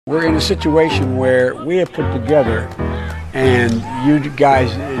We're in a situation where we have put together, and you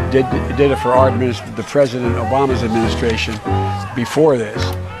guys did it for our the President Obama's administration before this.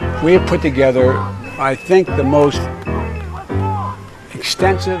 We have put together, I think, the most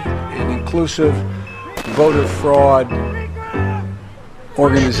extensive and inclusive voter fraud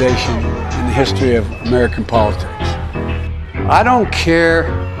organization in the history of American politics. I don't care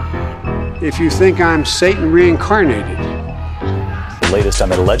if you think I'm Satan reincarnated. Latest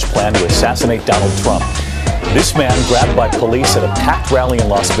on that alleged plan to assassinate Donald Trump. This man grabbed by police at a packed rally in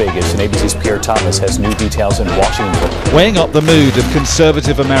Las Vegas, and ABC's Pierre Thomas has new details in Washington. Weighing up the mood of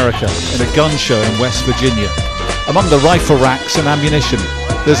conservative America in a gun show in West Virginia. Among the rifle racks and ammunition,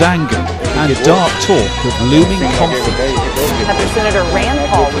 there's anger and dark talk of looming conflict. After Senator Rand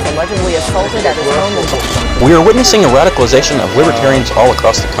Paul was allegedly assaulted at his home in Boston. We are witnessing a radicalization of libertarians all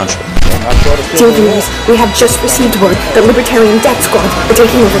across the country. Dear viewers, we have just received word that Libertarian Death Squad are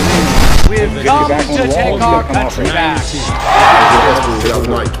taking over the land. We've come to take our country back.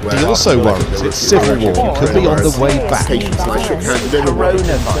 He also worries its civil war could be on the way back.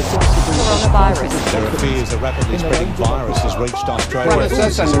 Coronavirus. There are fears a rapidly spreading virus has reached Australia.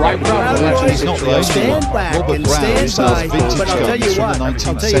 He's not the only one. Robert Brown sells vintage guns from the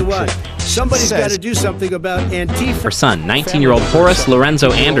 19th century. Somebody's got to do something about Antifa. Her son, 19-year-old Horace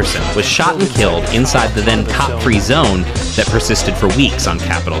Lorenzo Anderson, was shot and killed inside the then cop-free zone that persisted for weeks on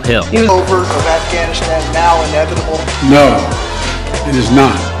Capitol Hill. Over of Afghanistan now inevitable? No, it is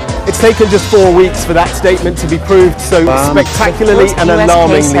not. It's taken just 4 weeks for that statement to be proved so spectacularly and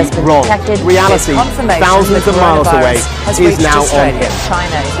alarmingly wrong. Reality, thousands of miles away, is now on him.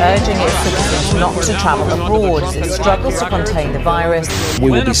 China is urging its citizens not to travel abroad as it struggles to contain the virus. We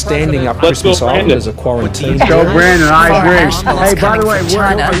will be standing up Christmas Island as a quarantine. Go Brandon, I agree. Hey, by the way,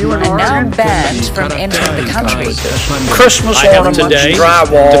 China are now banned from entering the country. Christmas ornaments,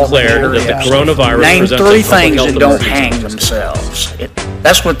 drywall, declared that the coronavirus name presents 3 a public things health that don't emergency. hang themselves.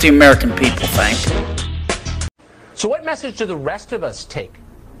 That's what the American people think. So what message do the rest of us take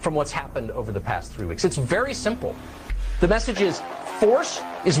from what's happened over the past 3 weeks? It's very simple. The message is force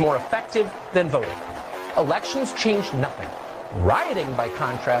is more effective than voting. Elections change nothing. Rioting, by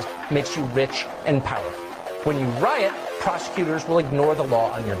contrast, makes you rich and powerful. When you riot, prosecutors will ignore the law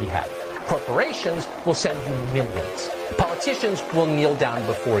on your behalf. Corporations will send you millions. Politicians will kneel down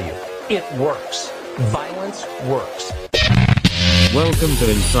before you. It works. Violence works. Welcome to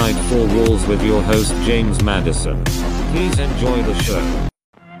Inside 4 Walls with your host James Madison. Please enjoy the show.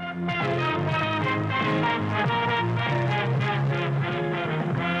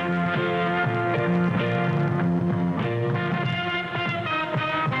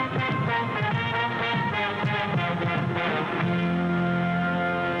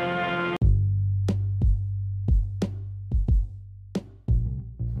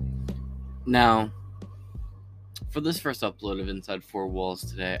 Now, for this first upload of Inside 4 Walls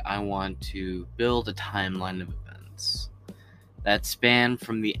today, I want to build a timeline of events that span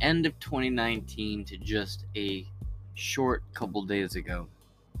from the end of 2019 to just a short couple days ago.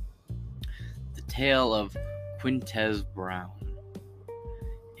 The tale of Quintez Brown,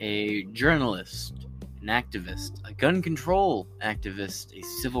 a journalist, an activist, a gun control activist, a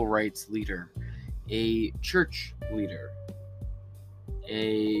civil rights leader, a church leader,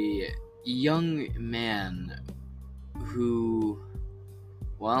 a young man who,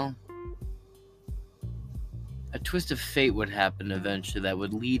 well, a twist of fate would happen eventually that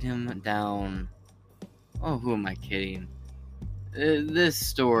would lead him down, oh, who am I kidding? This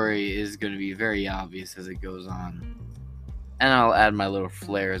story is going to be very obvious as it goes on, and I'll add my little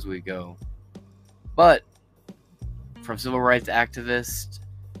flair as we go. But, from civil rights activist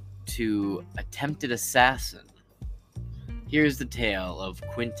to attempted assassin, here's the tale of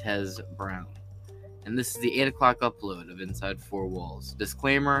Quintez Brown. And this is the 8 o'clock upload of Inside 4 Walls.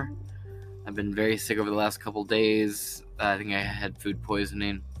 Disclaimer, I've been very sick over the last couple days. I think I had food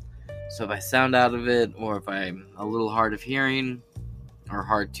poisoning. So if I sound out of it, or if I'm a little hard of hearing, or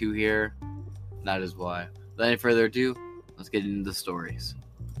hard to hear, that is why. Without any further ado, let's get into the stories.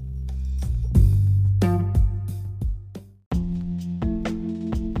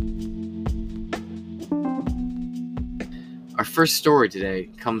 Our first story today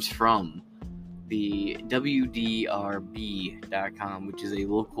comes from the WDRB.com, which is a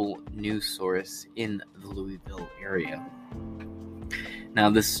local news source in the Louisville area. Now,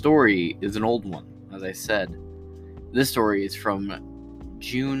 this story is an old one, as I said. This story is from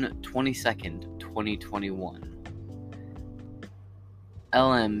June 22nd, 2021.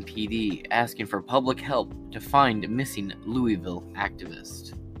 LMPD asking for public help to find missing Louisville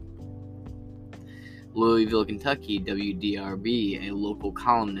activist. Louisville, Kentucky, WDRB, a local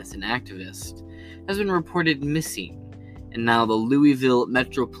columnist and activist, has been reported missing, and now the Louisville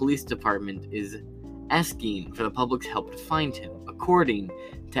Metro Police Department is asking for the public's help to find him. According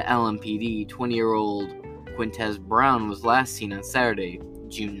to LMPD, 20-year-old Quintez Brown was last seen on Saturday,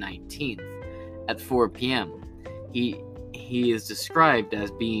 June 19th, at 4 p.m. He is described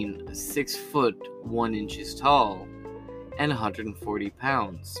as being 6 foot 1 inches tall and 140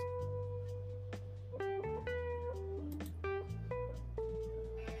 pounds.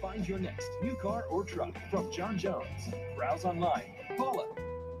 Find your next new car or truck from John Jones. Browse online. Call us.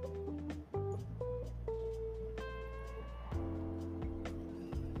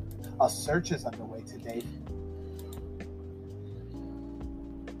 A search is underway today.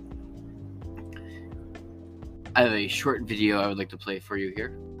 I have a short video I would like to play for you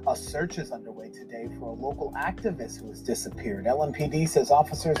here. A search is underway today for a local activist who has disappeared. LMPD says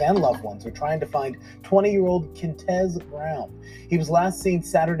officers and loved ones are trying to find 20-year-old Quintez Brown. He was last seen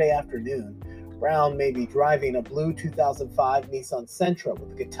Saturday afternoon. Brown may be driving a blue 2005 Nissan Sentra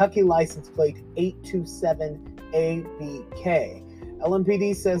with a Kentucky license plate 827ABK.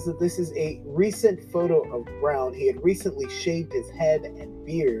 LMPD says that this is a recent photo of Brown. He had recently shaved his head and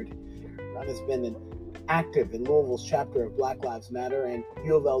beard. Brown has been active in Louisville's chapter of Black Lives Matter and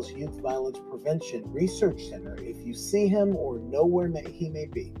U of L's Youth Violence Prevention Research Center. If you see him or know where he may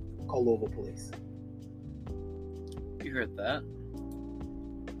be, call Louisville Police. You heard that.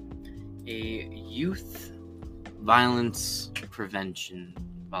 A youth violence prevention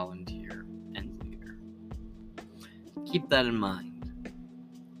volunteer and leader. Keep that in mind.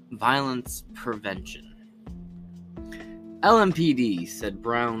 Violence prevention. LMPD said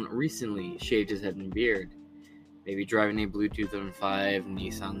Brown recently shaved his head and beard, maybe driving a blue 2005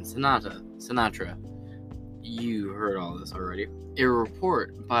 Nissan Sentra. You heard all this already. A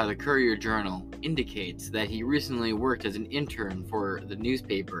report by the Courier-Journal indicates that he recently worked as an intern for the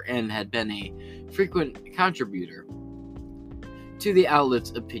newspaper and had been a frequent contributor to the outlet's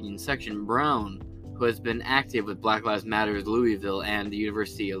opinion section. Brown, who has been active with Black Lives Matter's Louisville and the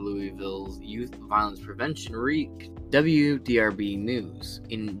University of Louisville's Youth Violence Prevention, reached WDRB News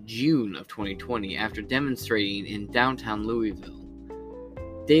in June of 2020 after demonstrating in downtown Louisville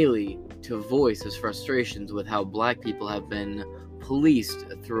daily to voice his frustrations with how Black people have been policed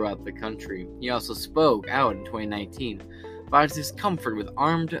throughout the country. He also spoke out in 2019 about his discomfort with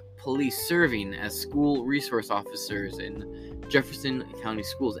armed police serving as school resource officers in Jefferson County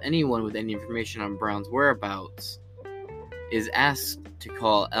schools. Anyone with any information on Brown's whereabouts is asked to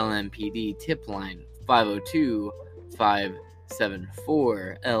call LMPD tip line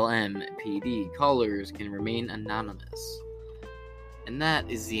 502-574-LMPD. Callers can remain anonymous. And that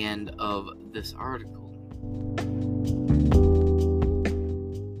is the end of this article.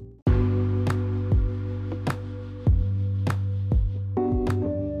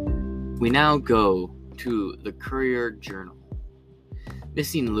 We now go to the Courier-Journal.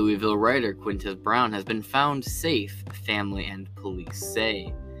 Missing Louisville writer Quintez Brown has been found safe, family and police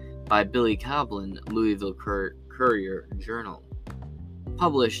say, by Billy Coblin, Louisville Courier-Journal.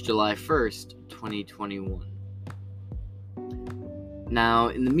 Published July 1st, 2021. Now,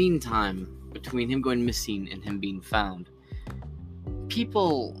 in the meantime, between him going missing and him being found,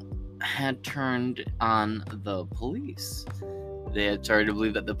 people had turned on the police. They had started to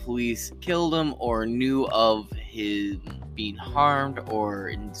believe that the police killed him or knew of him being harmed or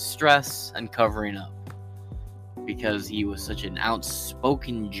in distress and covering up because he was such an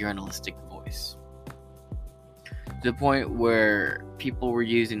outspoken journalistic voice. To the point where people were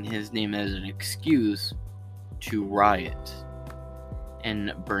using his name as an excuse to riot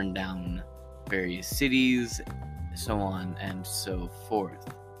and burn down various cities, so on and so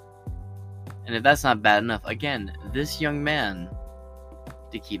forth. And if that's not bad enough, again, this young man,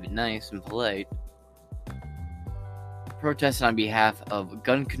 to keep it nice and polite, protested on behalf of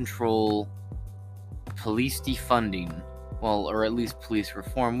gun control, police defunding, well, or at least police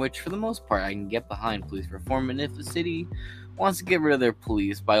reform, which for the most part I can get behind police reform, and if the city wants to get rid of their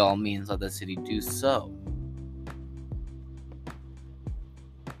police, by all means let the city do so.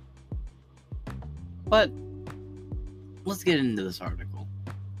 But let's get into this article.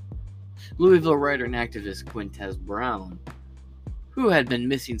 Louisville writer and activist Quintez Brown, who had been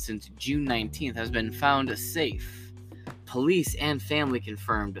missing since June 19th, has been found safe. Police and family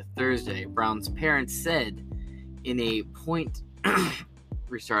confirmed Thursday. Brown's parents said in a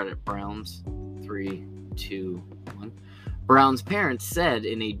Brown's 3, 2, 1. Brown's parents said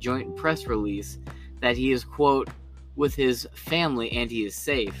in a joint press release that he is, quote, with his family and he is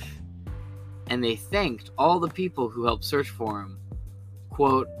safe. And they thanked all the people who helped search for him.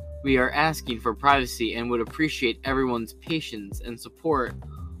 Quote, We are asking for privacy and would appreciate everyone's patience and support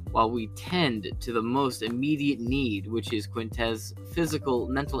while we tend to the most immediate need, which is Quintez's physical,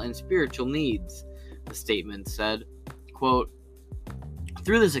 mental, and spiritual needs," the statement said. Quote,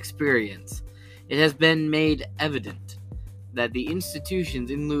 "Through this experience, it has been made evident that the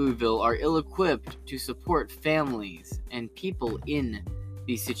institutions in Louisville are ill-equipped to support families and people in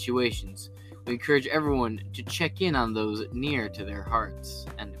these situations. We encourage everyone to check in on those near to their hearts,"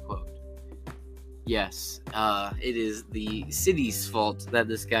 end quote. Yes, it is the city's fault that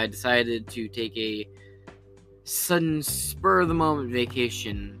this guy decided to take a sudden spur-of-the-moment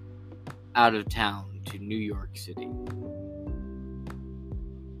vacation out of town to New York City.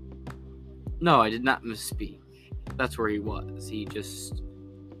 No, I did not misspeak. That's where he was. He just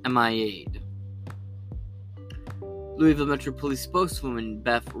MIA'd. Louisville Metro Police spokeswoman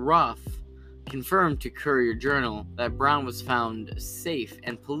Beth Ruff confirmed to Courier-Journal that Brown was found safe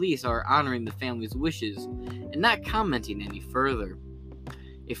and police are honoring the family's wishes and not commenting any further.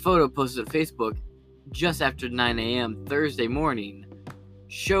 A photo posted on Facebook just after 9 a.m. Thursday morning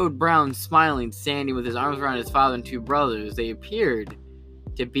showed Brown smiling, standing with his arms around his father and two brothers. They appeared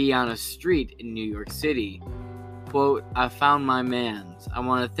to be on a street in New York City. Quote, "I found my mans. I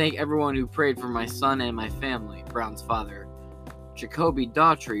want to thank everyone who prayed for my son and my family," Brown's father, Jacoby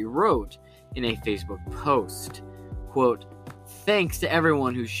Daughtry, wrote in a Facebook post. Quote, "Thanks to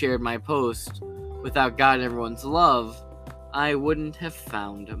everyone who shared my post. Without God and everyone's love, I wouldn't have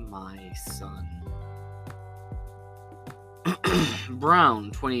found my son."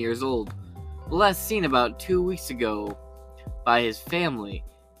 Brown, 20 years old, was last seen about 2 weeks ago by his family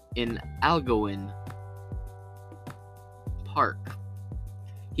in Algoin Park.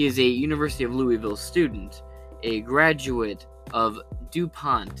 He is a University of Louisville student, a graduate of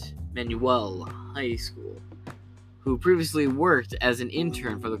DuPont Manuel High School, who previously worked as an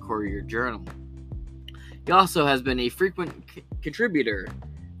intern for the Courier-Journal. He also has been a frequent contributor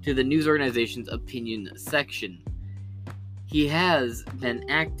to the news organization's opinion section. He has been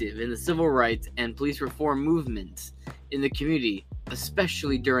active in the civil rights and police reform movements in the community,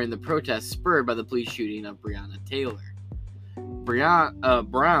 especially during the protests spurred by the police shooting of Breonna Taylor.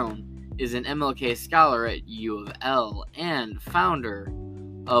 Brown is an MLK scholar at U of L and founder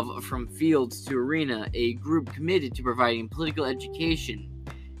of From Fields to Arena, a group committed to providing political education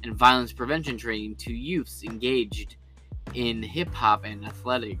and violence prevention training to youths engaged in hip-hop and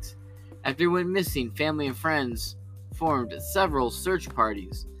athletics. After he went missing, family and friends formed several search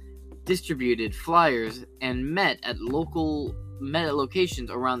parties, distributed flyers, and met at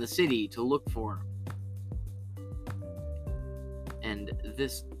locations around the city to look for him. And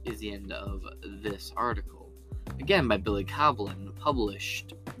this is the end of this article. Again by Billy Coblin,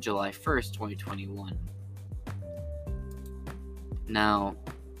 published July 1st, 2021. Now,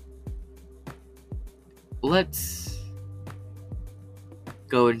 let's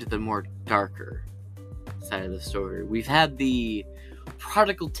go into the more darker side of the story. We've had the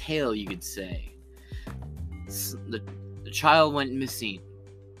prodigal tale, you could say. The child went missing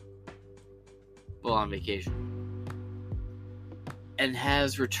while on vacation and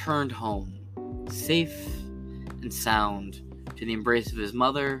has returned home, safe and sound, to the embrace of his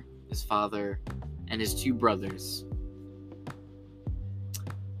mother, his father, and his two brothers,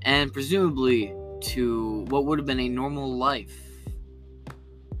 and presumably to what would have been a normal life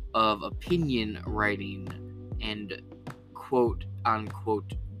of opinion writing and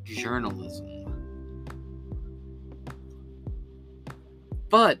quote-unquote journalism.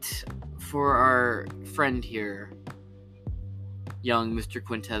 But for our friend here, young Mr.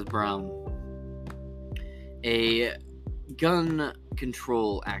 Quintez Brown, a gun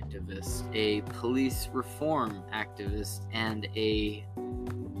control activist, a police reform activist, and a,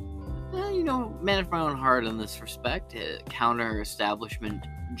 man of my own heart in this respect, a counter-establishment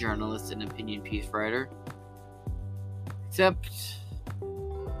journalist and opinion piece writer. Except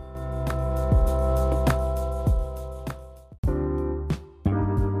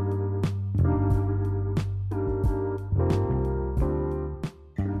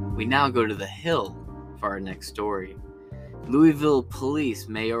we now go to the Hill for our next story. Louisville police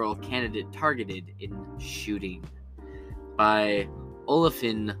mayoral candidate targeted in shooting, by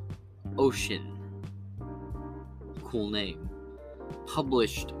Olafin Ocean. Cool name.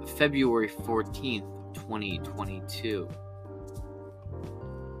 Published February 14th, 2022.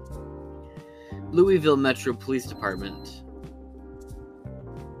 Louisville Metro Police Department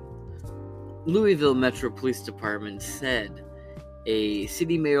said a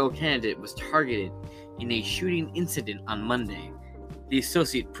city mayoral candidate was targeted in a shooting incident on Monday, the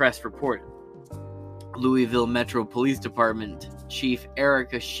Associated Press reported. Louisville Metro Police Department Chief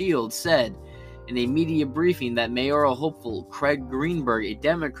Erica Shields said in a media briefing that mayoral hopeful Craig Greenberg, a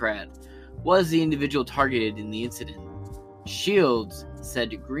Democrat, was the individual targeted in the incident. Shields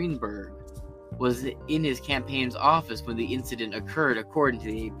said Greenberg was in his campaign's office when the incident occurred, according to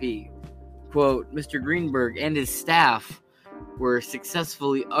the AP. Quote, Mr. Greenberg and his staff were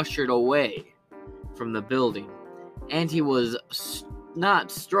successfully ushered away from the building, and he was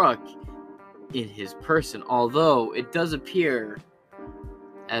not struck in his person, although it does appear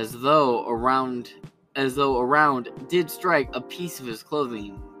as though around did strike a piece of his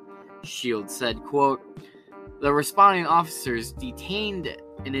clothing. Shields said, quote, the responding officers detained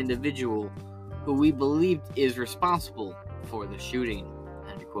an individual who we believed is responsible for the shooting,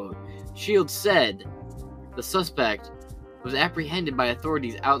 end quote. Shields said the suspect was apprehended by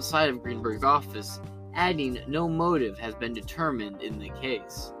authorities outside of Greenberg's office, adding no motive has been determined in the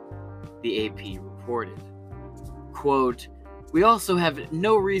case, the AP reported. Quote, we also have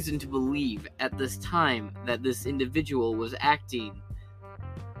no reason to believe at this time that this individual was acting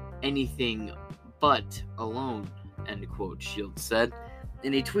anything but alone, end quote, Shields said.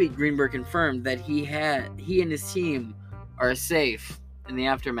 In a tweet, Greenberg confirmed that he and his team are safe in the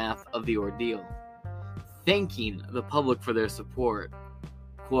aftermath of the ordeal, thanking the public for their support.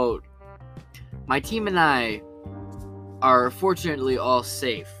 Quote, my team and I are fortunately all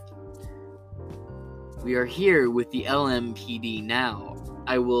safe. We are here with the LMPD now.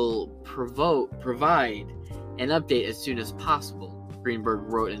 I will provide an update as soon as possible, Greenberg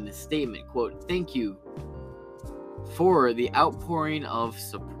wrote in a statement, quote, thank you for the outpouring of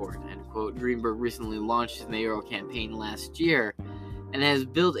support, end quote. Greenberg recently launched his mayoral campaign last year and has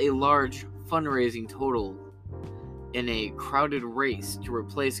built a large fundraising total in a crowded race to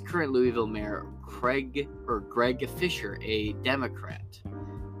replace current Louisville Mayor Greg Fisher, a Democrat,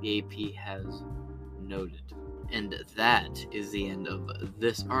 the AP has noted. And that is the end of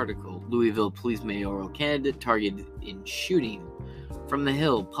this article. Louisville police mayoral candidate targeted in shooting from the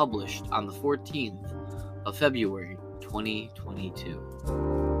Hill, published on the 14th of February 2022.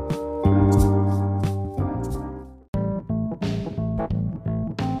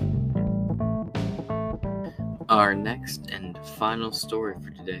 Our next and final story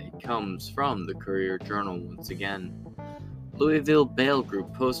for today comes from the Courier-Journal once again. Louisville bail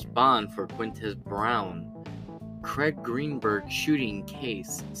group posts bond for Quintez Brown. Craig Greenberg shooting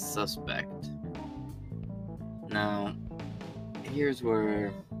case suspect. Now, here's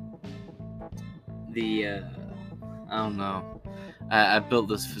where I built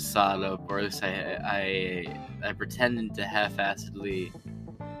this facade up, or at least I pretended to half-assedly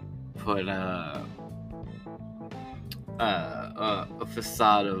put a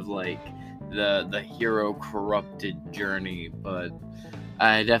facade of like the hero corrupted journey, but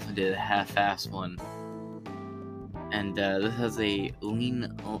I definitely did a half-ass one. And this has a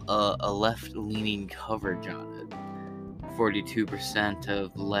left-leaning coverage on it. 42%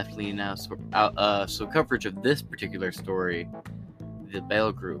 of left-leaning so coverage of this particular story, the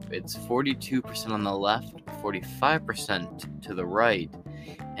bail group, it's 42% on the left, 45% to the right,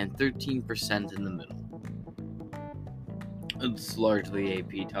 and 13% in the middle. It's largely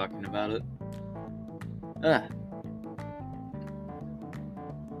AP talking about it.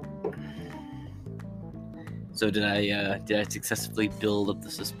 So did I successfully build up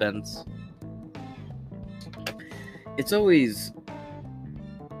the suspense? It's always...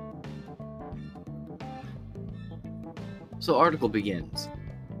 So article begins.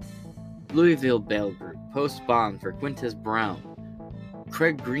 Louisville bail group posts bond for Quintez Brown.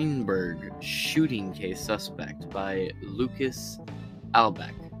 Craig Greenberg shooting case suspect by Lucas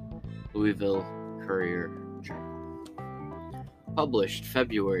Albeck. Louisville Courier-Journal. Published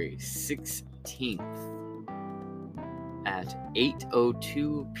February 16th at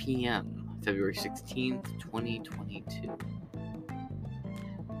 8:02 p.m. February 16th, 2022.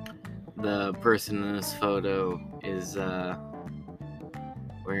 The person in this photo is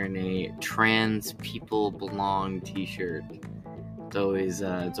wearing a Trans People Belong t-shirt.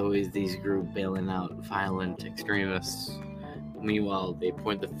 It's always these groups bailing out violent extremists. Meanwhile, they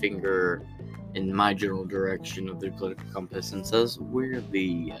point the finger in my general direction of their political compass and says, we're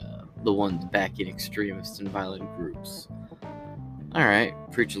the ones backing extremists and violent groups. Alright,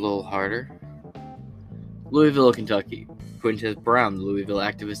 preach a little harder. Louisville, Kentucky. Quintez Brown, the Louisville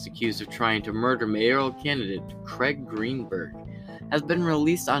activist accused of trying to murder mayoral candidate Craig Greenberg, has been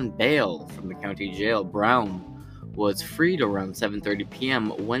released on bail from the county jail. Brown was freed around 7:30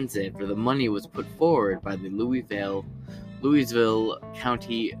 p.m. Wednesday after the money was put forward by the Louisville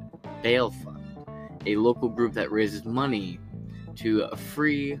County Bail Fund, a local group that raises money to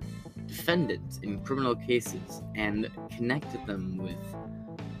free defendants in criminal cases and connected them with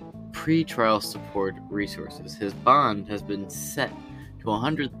pre-trial support resources. His bond has been set to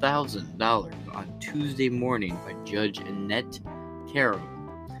 $100,000 on Tuesday morning by Judge Annette Carroll,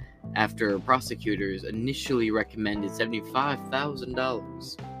 after prosecutors initially recommended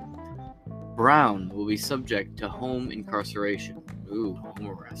 $75,000. Brown will be subject to home incarceration. Ooh, home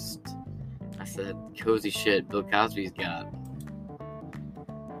arrest. I said, cozy shit Bill Cosby's got.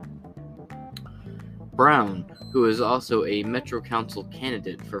 Brown, who is also a Metro Council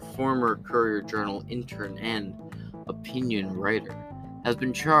candidate for former Courier-Journal intern and opinion writer, has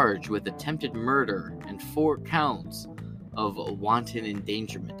been charged with attempted murder and 4 counts of wanton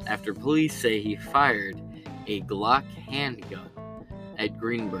endangerment after police say he fired a Glock handgun at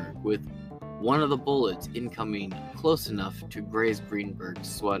Greenberg, with one of the bullets incoming close enough to graze Greenberg's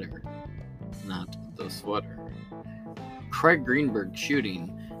sweater. Not the sweater. Craig Greenberg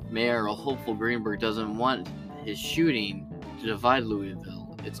shooting. Mayor hopeful Greenberg doesn't want his shooting to divide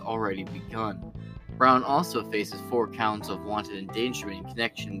Louisville. It's already begun. Brown also faces 4 counts of wanted endangerment in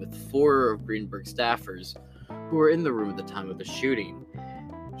connection with 4 of Greenberg's staffers who were in the room at the time of the shooting.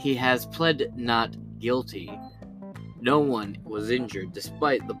 He has pled not guilty. No one was injured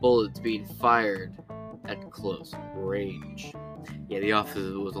despite the bullets being fired at close range. Yeah, the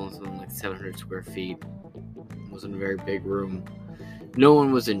office was only something like 700 square feet. It wasn't a very big room. No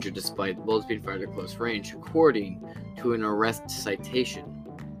one was injured despite the bullets being fired at close range, according to an arrest citation.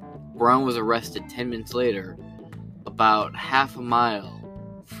 Brown was arrested 10 minutes later, about half a mile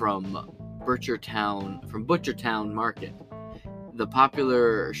from Butchertown Market, the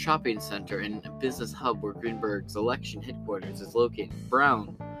popular shopping center and business hub where Greenberg's election headquarters is located.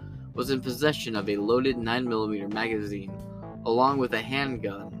 Brown was in possession of a loaded 9mm magazine, along with a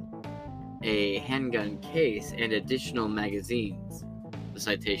handgun case, and additional magazines. The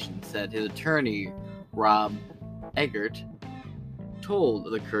citation said his attorney, Rob Eggert,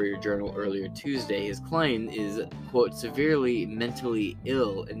 told the Courier-Journal earlier Tuesday his client is, quote, severely mentally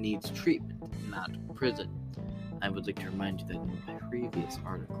ill and needs treatment, not prison. I would like to remind you that in my previous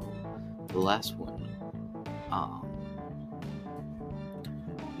article, the last one,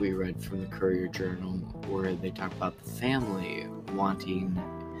 we read from the Courier-Journal where they talk about the family wanting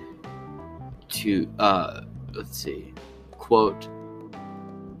to, quote,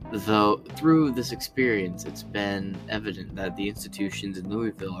 though through this experience it's been evident that the institutions in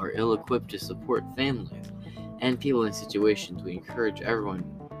Louisville are ill-equipped to support families and people in situations. We encourage everyone.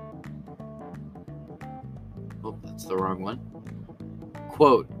 Oh, that's the wrong one.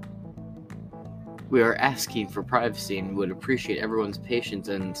 Quote, we are asking for privacy and would appreciate everyone's patience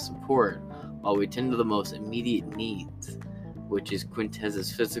and support while we tend to the most immediate needs, which is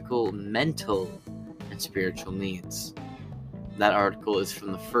Quintez's physical, mental, and spiritual needs. That article is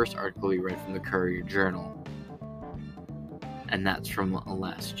from the first article we read from the Courier-Journal, and that's from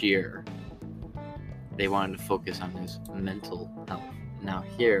last year. They wanted to focus on his mental health. Now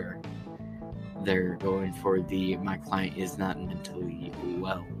here, they're going for my client is not mentally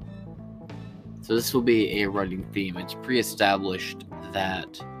well. So this will be a running theme. It's pre-established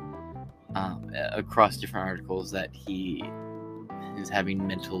that across different articles that he is having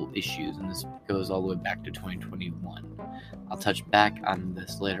mental issues, and this goes all the way back to 2021. I'll touch back on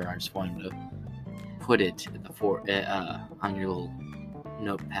this later. I just wanted to put it on your little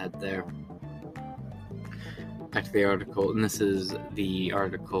notepad there. Back to the article, and this is the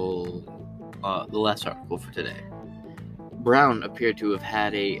article, the last article for today. Brown appeared to have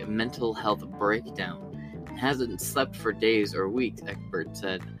had a mental health breakdown and hasn't slept for days or weeks, experts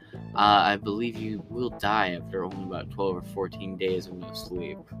said. I believe you will die after only about 12 or 14 days of no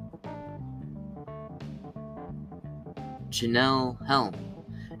sleep. Janelle Helm,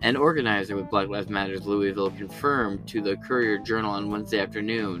 an organizer with Black Lives Matter's Louisville, confirmed to the Courier-Journal on Wednesday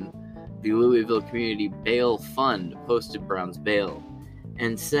afternoon the Louisville Community Bail Fund posted Brown's bail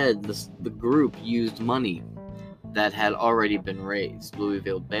and said the group used money that had already been raised.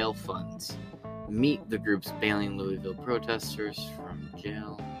 Louisville bail funds meet the groups bailing Louisville protesters from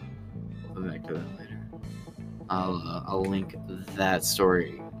jail. We'll come back to that later. I'll link that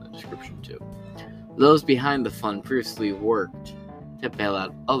story in the description too. Those behind the fund previously worked to bail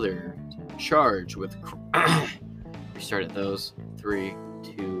out others charged with restart at those 3,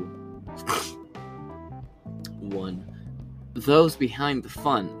 2, 1. Those behind the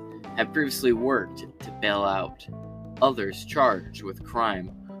fund had previously worked to bail out others charged with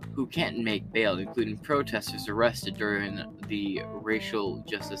crime who can't make bail, including protesters arrested during the racial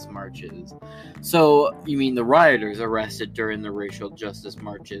justice marches. So, you mean the rioters arrested during the racial justice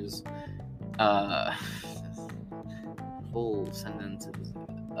marches? Whole sentences.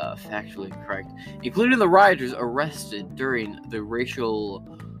 factually incorrect, including the rioters arrested during the racial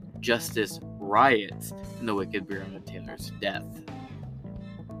justice riots in the wicked Breonna Taylor's death.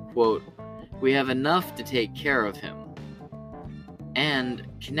 Quote, "We have enough to take care of him and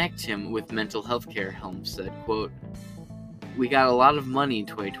connect him with mental health care," Helms said. Quote, "We got a lot of money in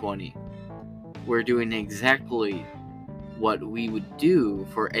 2020. We're doing exactly what we would do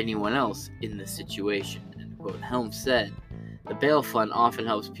for anyone else in this situation," end quote. Helms said, "The bail fund often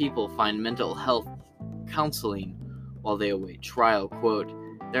helps people find mental health counseling while they await trial." Quote,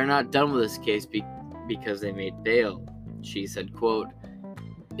 "They're not done with this case because they made bail," she said. Quote,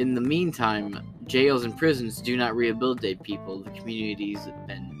 "In the meantime, jails and prisons do not rehabilitate people. The community's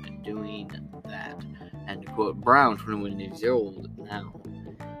been doing that," end quote. Brown, 21 years old now,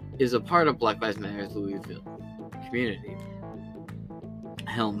 is a part of Black Lives Matter's Louisville community.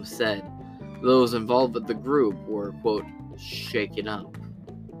 Helms said those involved with the group were, quote, "shaken up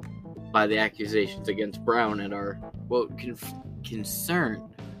by the accusations against Brown and are, quote, concerned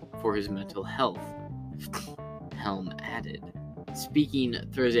for his mental health," Helm added. Speaking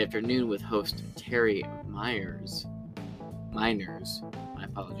Thursday afternoon with host Terry Miners,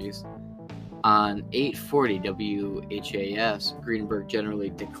 on 840 WHAS, Greenberg generally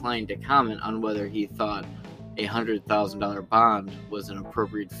declined to comment on whether he thought a $100,000 bond was an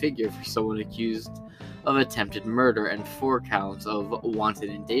appropriate figure for someone accused of attempted murder and 4 counts of wanton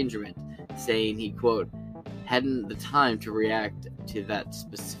endangerment, saying he, quote, "hadn't the time to react to that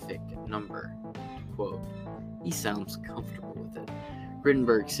specific number," quote. He sounds comfortable with it.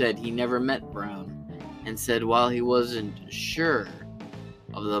 Greenberg said he never met Brown and said while he wasn't sure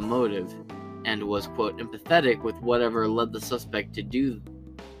of the motive and was, quote, empathetic with whatever led the suspect to do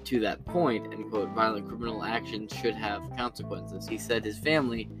to that point, and, quote, violent criminal actions should have consequences. He said his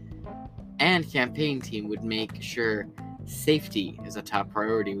family and campaign team would make sure safety is a top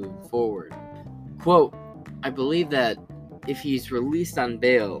priority moving forward. Quote, "I believe that if he's released on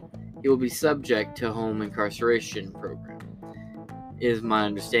bail, he will be subject to home incarceration program. Is my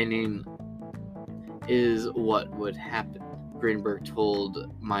understanding is what would happen," Greenberg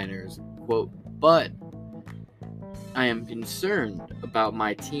told Miners, quote, "But I am concerned about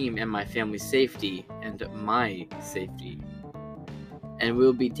my team and my family's safety and my safety. And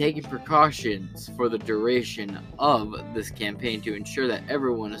we'll be taking precautions for the duration of this campaign to ensure that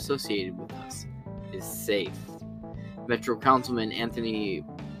everyone associated with us is safe." Metro Councilman Anthony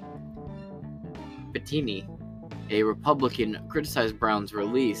Bettini, a Republican, criticized Brown's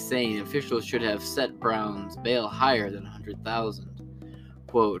release, saying officials should have set Brown's bail higher than $100,000.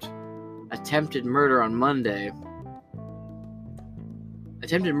 Quote, Attempted murder on Monday,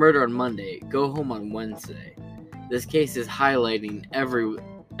 go home on Wednesday. This case is highlighting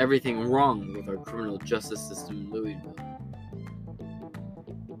everything wrong with our criminal justice system in Louisville."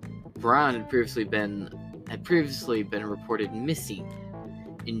 Brown had previously been reported missing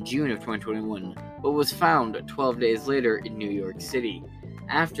in June of 2021, but was found 12 days later in New York City.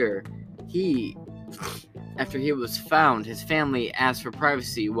 After he was found, his family asked for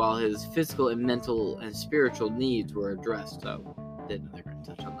privacy while his physical and mental and spiritual needs were addressed. So, didn't they're going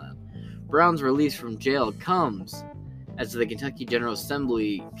to touch on that. Brown's release from jail comes as the Kentucky General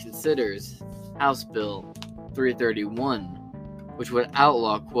Assembly considers House Bill 331, which would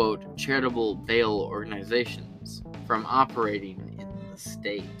outlaw, quote, charitable bail organizations from operating in the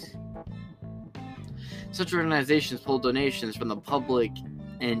state. Such organizations pull donations from the public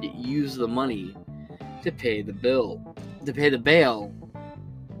and use the money to pay the bail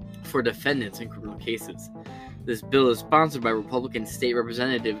for defendants in criminal cases. This bill is sponsored by Republican State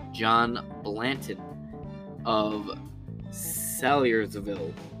Representative John Blanton of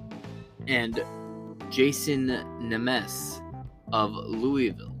Salyersville and Jason Nemes of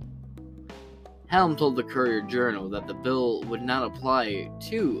Louisville. Helm told the Courier-Journal that the bill would not apply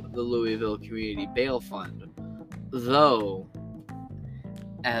to the Louisville Community Bail Fund, though,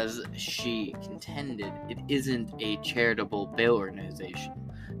 as she contended, it isn't a charitable bail organization.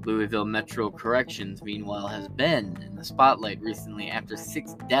 Louisville Metro Corrections, meanwhile, has been in the spotlight recently after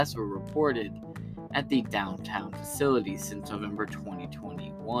 6 deaths were reported at the downtown facility since November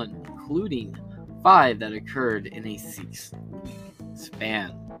 2021, including 5 that occurred in a 6-week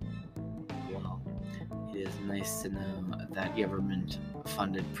span. Well, it is nice to know that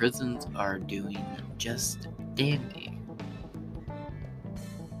government-funded prisons are doing just dandy.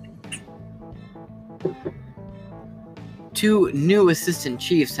 Two new assistant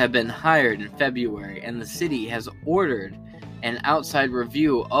chiefs have been hired in February, and the city has ordered an outside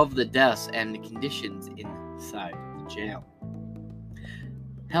review of the deaths and conditions inside the jail.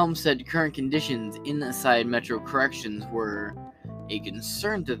 Helm said current conditions inside Metro Corrections were a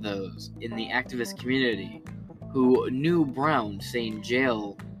concern to those in the activist community who knew Brown saying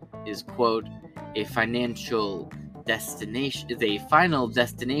jail is, quote, a final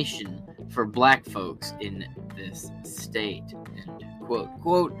destination for black folks in this state, end quote.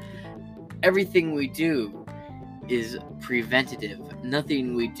 Quote, everything we do is preventative.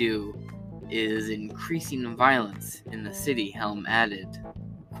 Nothing we do is increasing violence in the city, Helm added.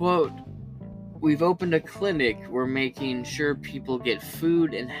 Quote, we've opened a clinic. We're making sure people get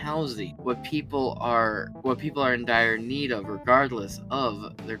food and housing, what people are in dire need of, regardless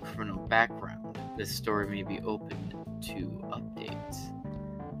of their criminal background. This story may be open to updates.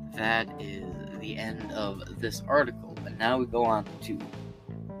 That is the end of this article, and now we go on to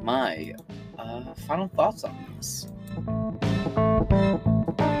my final thoughts on this.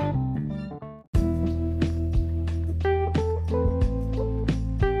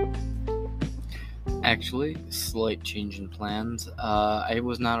 Actually, slight change in plans. I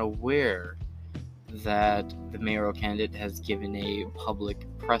was not aware that the mayoral candidate has given a public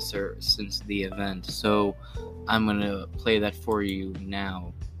presser since the event, so I'm going to play that for you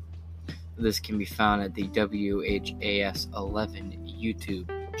now. This can be found at the WHAS 11 YouTube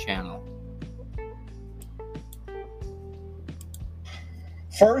channel.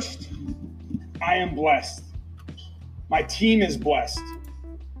 First, I am blessed. My team is blessed.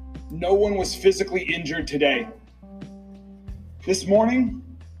 No one was physically injured today. This morning,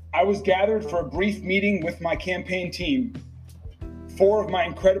 I was gathered for a brief meeting with my campaign team, 4 of my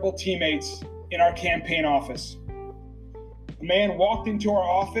incredible teammates in our campaign office. A man walked into our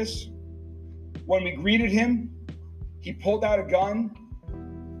office. When we greeted him, he pulled out a gun,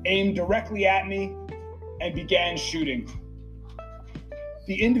 aimed directly at me, and began shooting.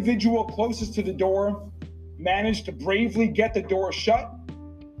 The individual closest to the door managed to bravely get the door shut.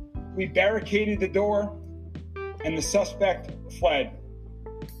 We barricaded the door, and the suspect fled.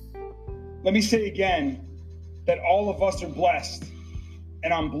 Let me say again that all of us are blessed,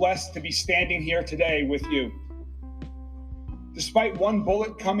 and I'm blessed to be standing here today with you. Despite one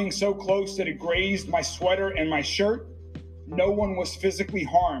bullet coming so close that it grazed my sweater and my shirt, no one was physically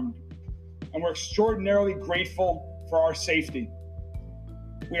harmed, and we're extraordinarily grateful for our safety.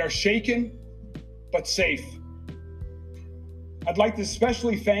 We are shaken, but safe. I'd like to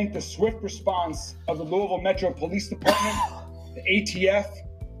especially thank the swift response of the Louisville Metro Police Department, the ATF,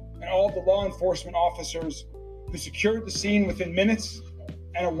 and all the law enforcement officers who secured the scene within minutes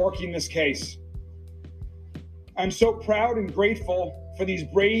and are working this case. I'm so proud and grateful for these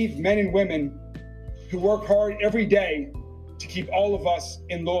brave men and women who work hard every day to keep all of us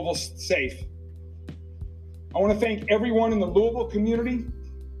in Louisville safe. I want to thank everyone in the Louisville community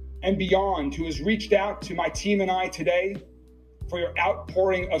and beyond who has reached out to my team and I today for your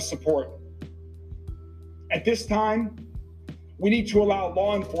outpouring of support. At this time, we need to allow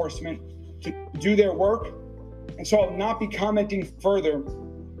law enforcement to do their work, and so I'll not be commenting further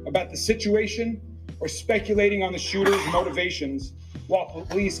about the situation or speculating on the shooter's motivations while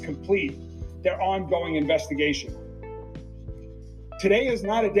police complete their ongoing investigation. Today is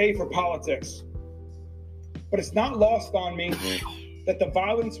not a day for politics, but it's not lost on me that the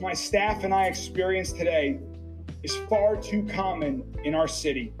violence my staff and I experienced today is far too common in our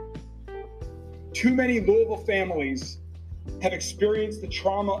city. Too many Louisville families have experienced the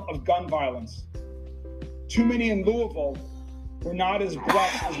trauma of gun violence. Too many in Louisville were not as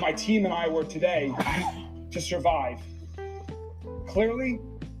blessed as my team and I were today to survive. Clearly,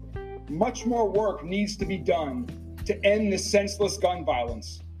 much more work needs to be done to end this senseless gun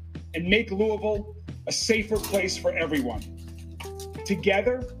violence and make Louisville a safer place for everyone.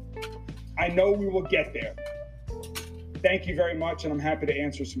 Together, I know we will get there. Thank you very much, and I'm happy to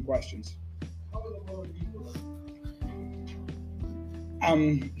answer some questions.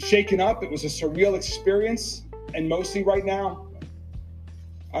 I'm shaken up. It was a surreal experience, and mostly right now,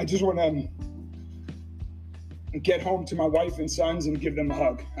 I just want to get home to my wife and sons and give them a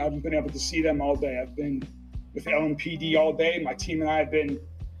hug. I haven't been able to see them all day. I've been with LMPD all day. My team and I have been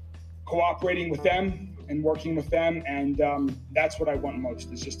cooperating with them and working with them, and that's what I want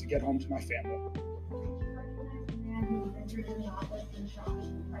most, is just to get home to my family.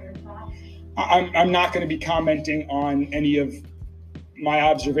 I'm not going to be commenting on any of my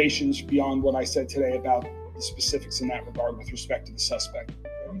observations beyond what I said today about the specifics in that regard with respect to the suspect.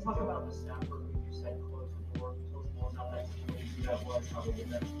 Can you talk about the staffer who you said closed the door?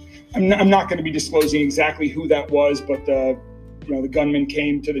 I'm not going to be disclosing exactly who that was, but the gunman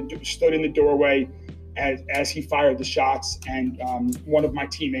came stood in the doorway as he fired the shots, and one of my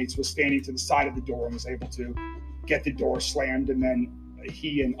teammates was standing to the side of the door and was able to get the door slammed, and then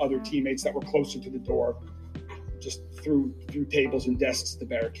he and other teammates that were closer to the door just threw tables and desks to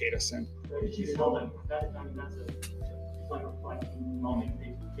barricade us in.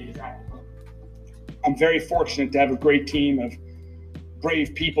 I'm very fortunate to have a great team of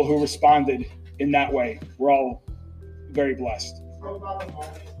brave people who responded in that way. We're all very blessed. What about the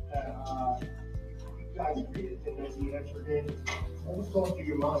moment that you guys greeted him as he entered in? What was going through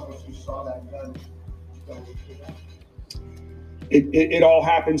your mind once you saw that gun go through that? It all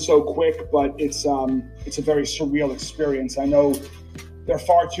happened so quick, but it's a very surreal experience. I know there are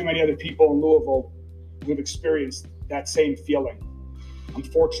far too many other people in Louisville who've experienced that same feeling. I'm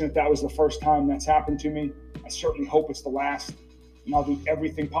fortunate that was the first time that's happened to me. I certainly hope it's the last, and I'll do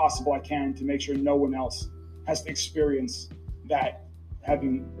everything possible I can to make sure no one else has to experience that,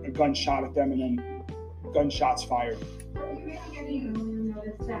 having a gun shot at them and then gunshots fired.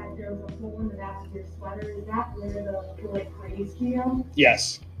 That there was a hole in the back of your sweater. Is that where the like praise came?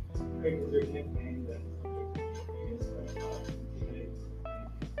 Yes.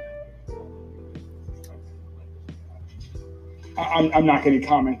 I'm not going to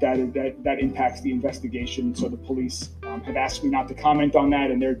comment that impacts the investigation. So the police have asked me not to comment on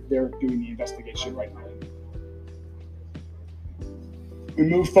that, and they're doing the investigation right now. We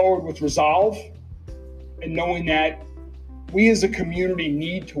move forward with resolve and knowing that we as a community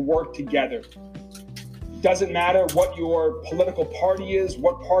need to work together. Doesn't matter what your political party is,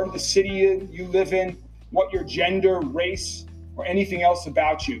 what part of the city you live in, what your gender, race, or anything else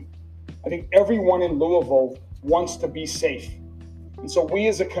about you. I think everyone in Louisville wants to be safe. And so we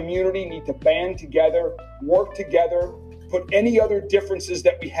as a community need to band together, work together, put any other differences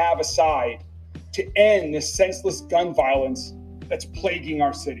that we have aside to end this senseless gun violence that's plaguing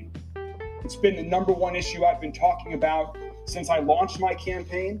our city. It's been the number one issue I've been talking about since I launched my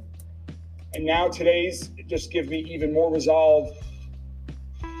campaign, and now today's just gives me even more resolve.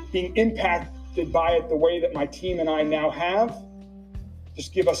 Being impacted by it the way that my team and I now have,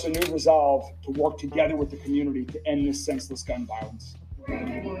 just give us a new resolve to work together with the community to end this senseless gun violence.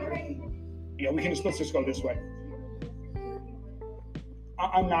 Yeah, let's just go this way.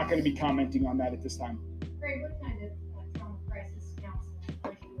 I'm not going to be commenting on that at this time. Great. What kind of trauma crisis counseling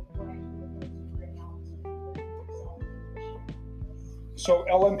are you right now? So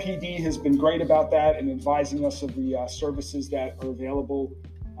LMPD has been great about that and advising us of the services that are available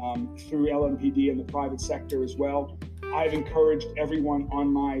through LMPD and the private sector as well. I've encouraged everyone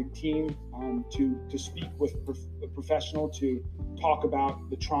on my team to speak with a professional to talk about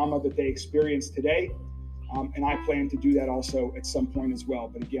the trauma that they experienced today. And I plan to do that also at some point as well.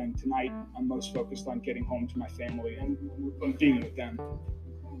 But again, tonight I'm most focused on getting home to my family and being with them.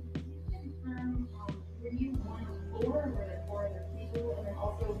 Were you one of four, or were there four other people? And then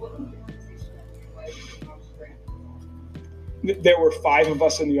also, what was the conversation like? There were 5 of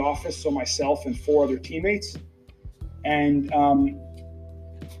us in the office, so myself and 4 other teammates. And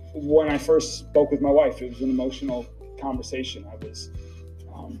when I first spoke with my wife, it was an emotional conversation. I was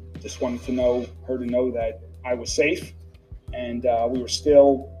just wanted her to know that I was safe, and we were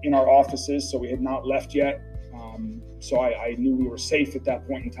still in our offices, so we had not left yet. So I knew we were safe at that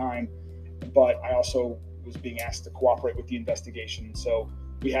point in time, but I also was being asked to cooperate with the investigation. So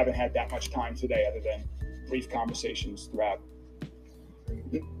we haven't had that much time today other than brief conversations throughout.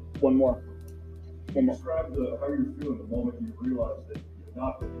 One more. Describe how you feel the moment you realized that you've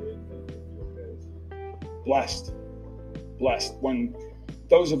not been doing anything okay. Blessed. When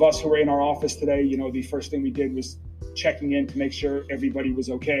those of us who were in our office today, the first thing we did was checking in to make sure everybody was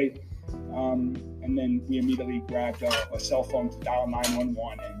okay. And then we immediately grabbed a cell phone to dial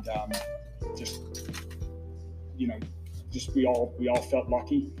 911, and just we all felt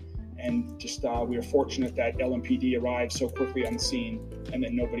lucky, and just we were fortunate that LMPD arrived so quickly on the scene and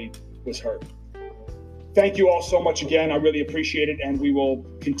that nobody was hurt. Thank you all so much again. I really appreciate it, and we will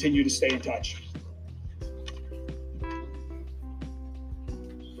continue to stay in touch.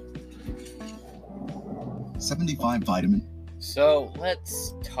 $75 vitamin. So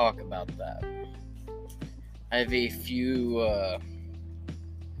let's talk about that. I have a few, of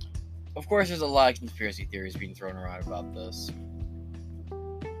course there's a lot of conspiracy theories being thrown around about this.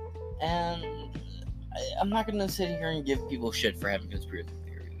 And I'm not going to sit here and give people shit for having conspiracy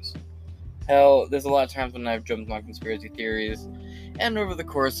theories. Hell, there's a lot of times when I've jumped on conspiracy theories, and over the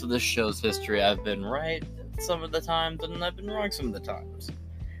course of this show's history, I've been right some of the times, and I've been wrong some of the times.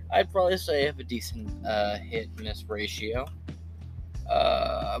 I'd probably say I have a decent hit-miss ratio.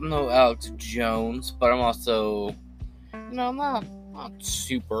 I'm no Alex Jones, but I'm also, I'm not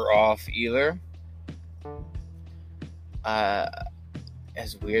super off either.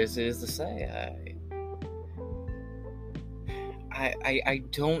 As weird as it is to say, I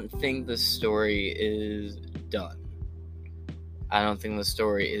don't think the story is done. I don't think the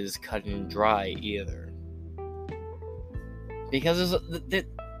story is cut and dry either. Because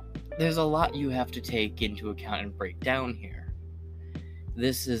there's a lot you have to take into account and break down here.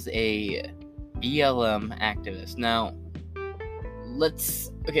 This is a BLM activist. Now,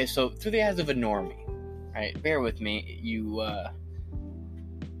 so through the eyes of a normie, right? Bear with me, you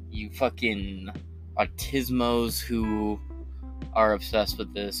fucking autismos who are obsessed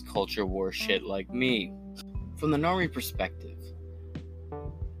with this culture war shit like me. From the normie perspective,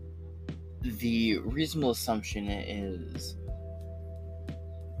 the reasonable assumption is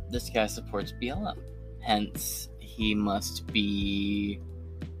this guy supports BLM. Hence, he must be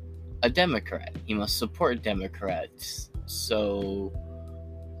a Democrat. He must support Democrats. So,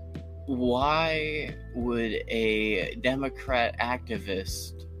 why would a Democrat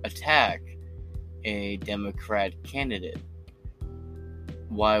activist attack a Democrat candidate?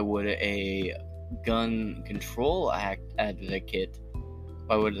 Why would a gun control advocate?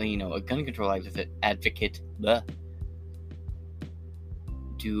 Why would a gun control advocate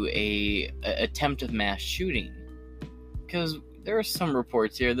do a attempt of mass shooting? Because there are some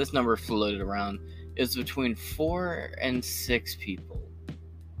reports here. This number floated around. It's between 4 and 6 people.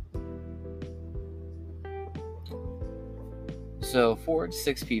 So 4 to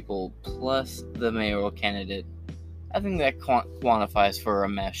 6 people plus the mayoral candidate. I think that quantifies for a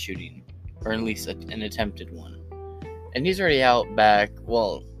mass shooting, or at least an attempted one. And he's already out back,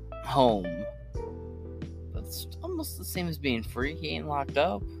 home. That's almost the same as being free. He ain't locked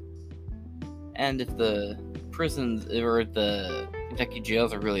up. And if the prisons or the Kentucky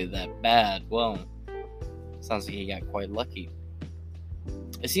jails are really that bad, sounds like he got quite lucky.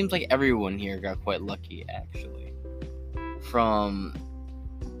 It seems like everyone here got quite lucky, actually. From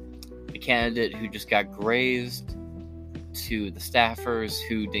the candidate who just got grazed, to the staffers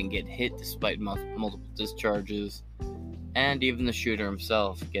who didn't get hit despite multiple discharges, and even the shooter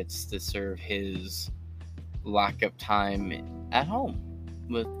himself gets to serve his lockup time at home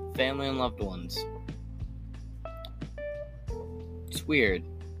with family and loved ones. It's weird.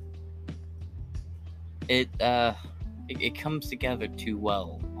 It comes together too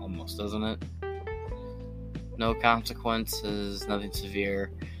well, almost, doesn't it? No consequences, nothing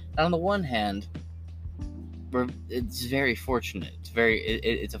severe. And on the one hand, it's very fortunate.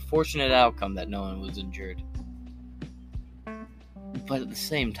 It's a fortunate outcome that no one was injured. But at the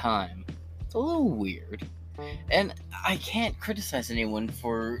same time, it's a little weird. And I can't criticize anyone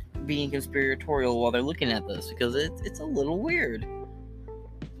for being conspiratorial while they're looking at this, because it's a little weird.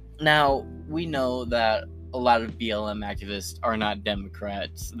 Now, we know that a lot of BLM activists are not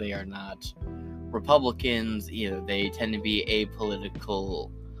Democrats. They are not Republicans either. They tend to be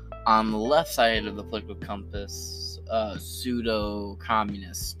apolitical, on the left side of the political compass,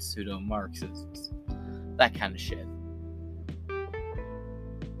 pseudo-communists, pseudo-Marxists, that kind of shit.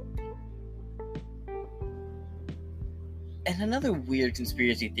 And another weird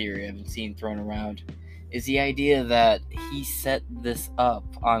conspiracy theory I've been seeing thrown around is the idea that he set this up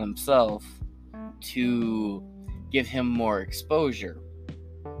on himself to give him more exposure.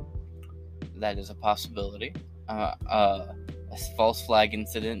 That is a possibility. A false flag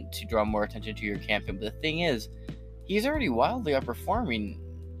incident to draw more attention to your campaign. But the thing is, he's already wildly outperforming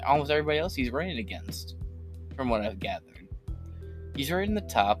almost everybody else he's running against, from what I've gathered. He's right in the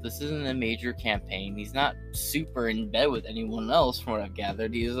top. This isn't a major campaign. He's not super in bed with anyone else, from what I've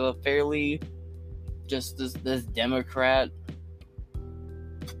gathered. He's a fairly just this Democrat,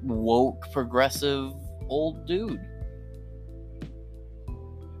 woke, progressive old dude.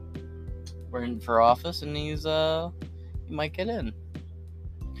 Running for office, and he might get in.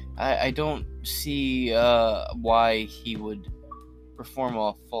 I don't see why he would perform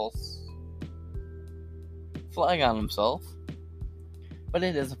a false flag on himself, but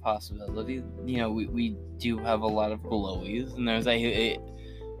it is a possibility. We do have a lot of blowies, and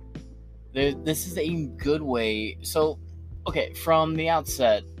this is a good way. So, okay, from the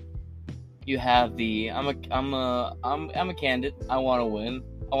outset, you have I'm a candidate. I want to win.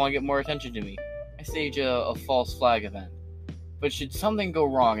 I want to get more attention to me. I stage a false flag event. But should something go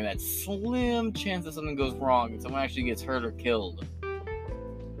wrong, and that slim chance that something goes wrong and someone actually gets hurt or killed,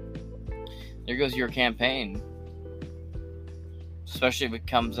 there goes your campaign. Especially if it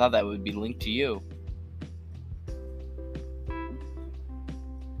comes out that would be linked to you.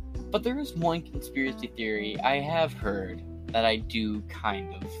 But there is one conspiracy theory I have heard that I do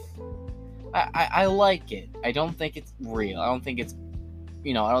kind of... I like it. I don't think it's real. I don't think it's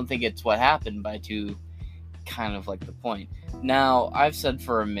what happened, but I do kind of like the point. Now, I've said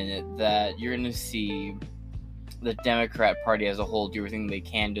for a minute that you're going to see the Democrat Party as a whole do everything they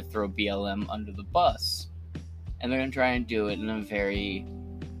can to throw BLM under the bus. and they're going to try and do it in a very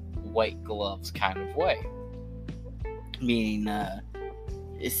white gloves kind of way. Meaning, they're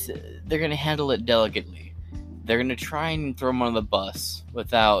going to handle it delicately. They're going to try and throw them on the bus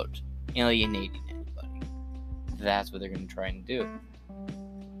without alienating anybody. That's what they're going to try and do.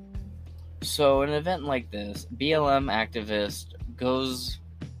 So, an event like this, BLM activist goes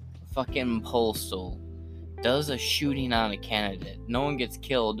fucking postal, does a shooting on a candidate. No one gets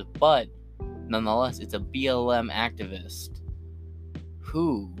killed, but nonetheless, it's a BLM activist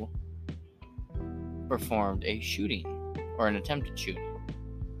who performed a shooting, or an attempted shooting.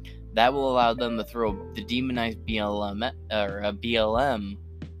 That will allow them to throw the demonized BLM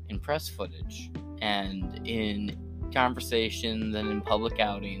in press footage and in conversations and in public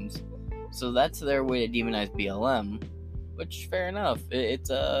outings. So that's their way to demonize BLM, which, fair enough. It's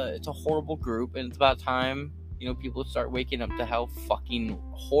a horrible group, and it's about time, people start waking up to how fucking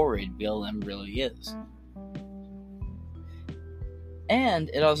horrid BLM really is. And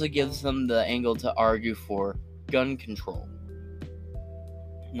it also gives them the angle to argue for gun control.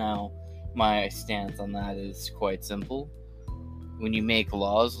 Now, my stance on that is quite simple. When you make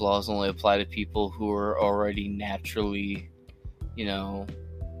laws only apply to people who are already naturally,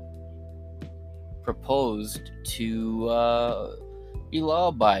 proposed to be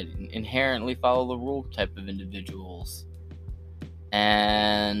law-abiding, inherently follow the rule type of individuals.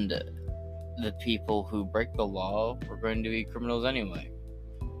 And the people who break the law are going to be criminals anyway.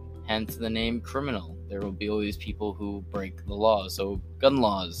 Hence the name criminal. There will be always people who break the law. So gun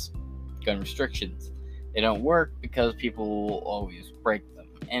laws, gun restrictions, they don't work because people will always break them.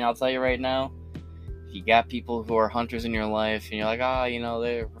 And I'll tell you right now, if you got people who are hunters in your life and you're like,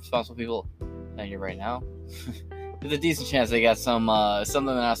 they're responsible people, I'll tell you right now, there's a decent chance they got something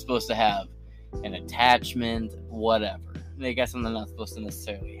they're not supposed to have. An attachment, whatever. They got something they're not supposed to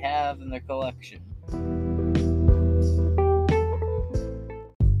necessarily have in their collection.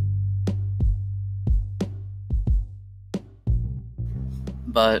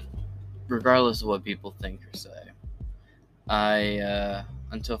 But regardless of what people think or say,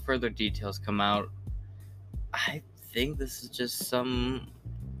 until further details come out, I think this is just some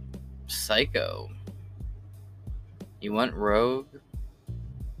psycho. He went rogue,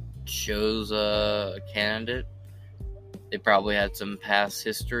 chose a candidate. They probably had some past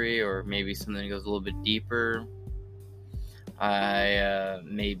history, or maybe something that goes a little bit deeper.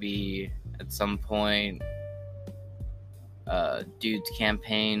 Maybe at some point, dude's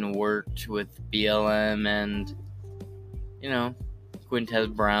campaign worked with BLM and,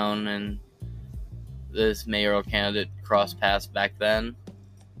 Quintez Brown and this mayoral candidate crossed paths back then.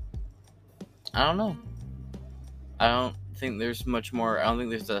 I don't know. I don't think there's much more. I don't think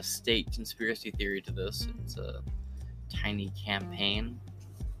there's a state conspiracy theory to this. It's a tiny campaign.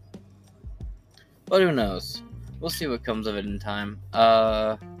 But who knows? We'll see what comes of it in time.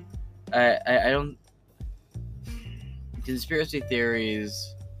 I don't... Conspiracy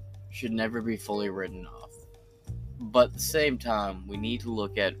theories should never be fully written off. But at the same time, we need to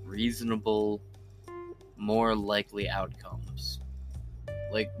look at reasonable, more likely outcomes.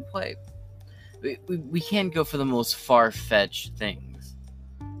 Like, what? We can't go for the most far-fetched things.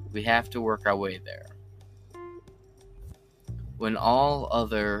 We have to work our way there. When all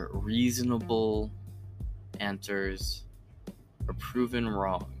other reasonable answers are proven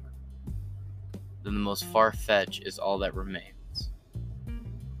wrong, then the most far-fetched is all that remains.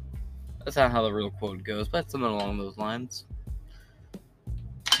 That's not how the real quote goes, but something along those lines.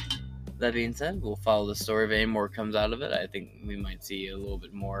 That being said, we'll follow the story. If any more comes out of it, I think we might see a little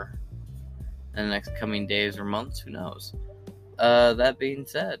bit more in the next coming days or months. Who knows? That being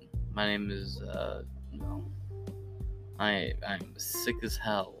said, my name is, I'm sick as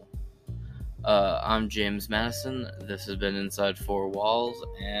hell. I'm James Madison. This has been Inside 4 Walls,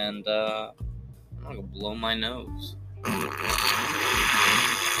 and I'm gonna blow my nose.